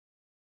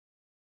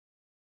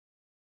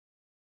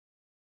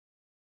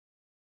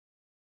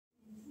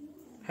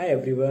Hi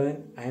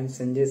everyone, I am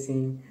Sanjay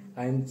Singh.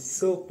 I am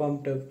so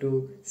pumped up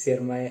to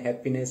share my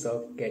happiness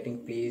of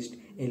getting placed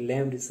in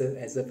Lam Research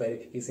as a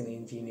verification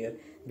engineer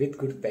with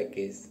good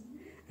package.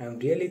 I am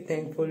really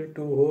thankful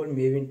to whole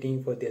Maven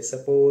team for their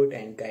support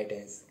and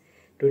guidance.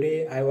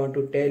 Today I want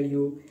to tell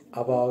you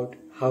about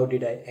how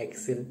did I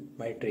excel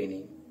my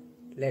training.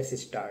 Let's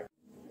start.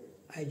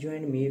 I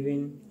joined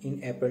Maven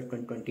in April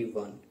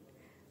 2021.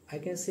 I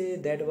can say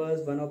that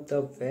was one of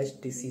the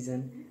best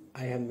decisions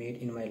I have made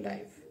in my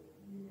life.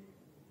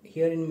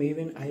 Here in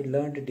Maven, I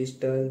learned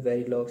digital,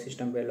 Verilog,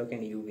 System Verilog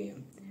and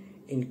UVM.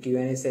 In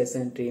Q&A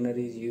session, trainer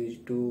is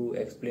used to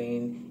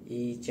explain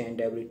each and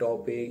every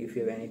topic. If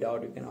you have any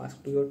doubt, you can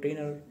ask to your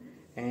trainer.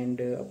 And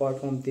apart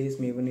from this,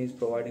 Maven is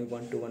providing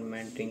one-to-one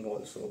mentoring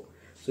also.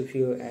 So if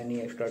you have any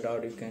extra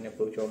doubt, you can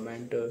approach your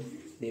mentor.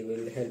 They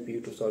will help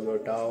you to solve your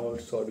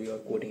doubts, solve your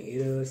coding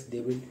errors. They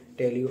will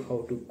tell you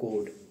how to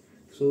code.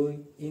 So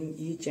in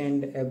each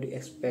and every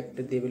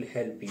aspect, they will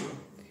help you.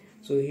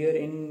 So here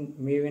in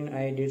Maven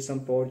I did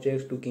some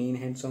projects to gain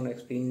hands-on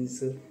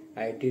experience.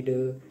 I did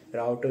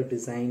router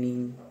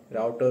designing,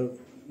 router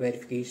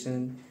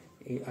verification.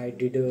 I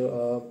did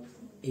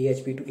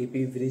AHP to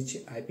AP bridge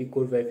IP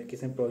code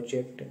verification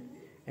project.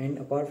 And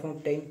apart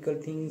from technical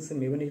things,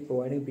 Maven is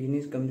providing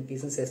business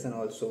communication session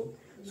also.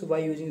 So by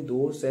using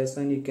those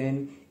sessions, you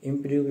can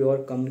improve your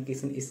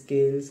communication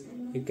skills.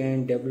 You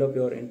can develop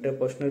your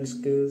interpersonal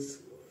skills.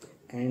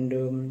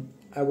 And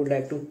I would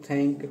like to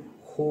thank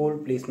whole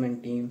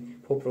placement team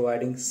for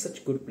providing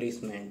such good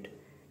placement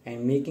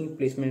and making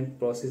placement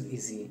process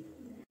easy.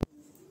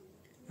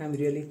 I am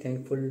really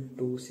thankful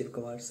to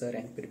Silkumar sir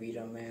and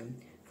Parveera ma'am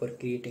for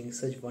creating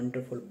such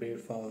wonderful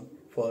platform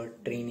for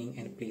training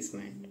and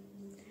placement.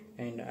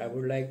 And I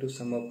would like to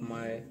sum up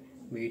my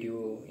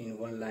video in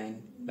one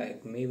line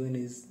like Maven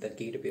is the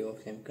gateway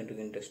of semiconductor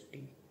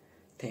industry.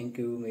 Thank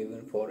you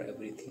Maven for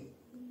everything.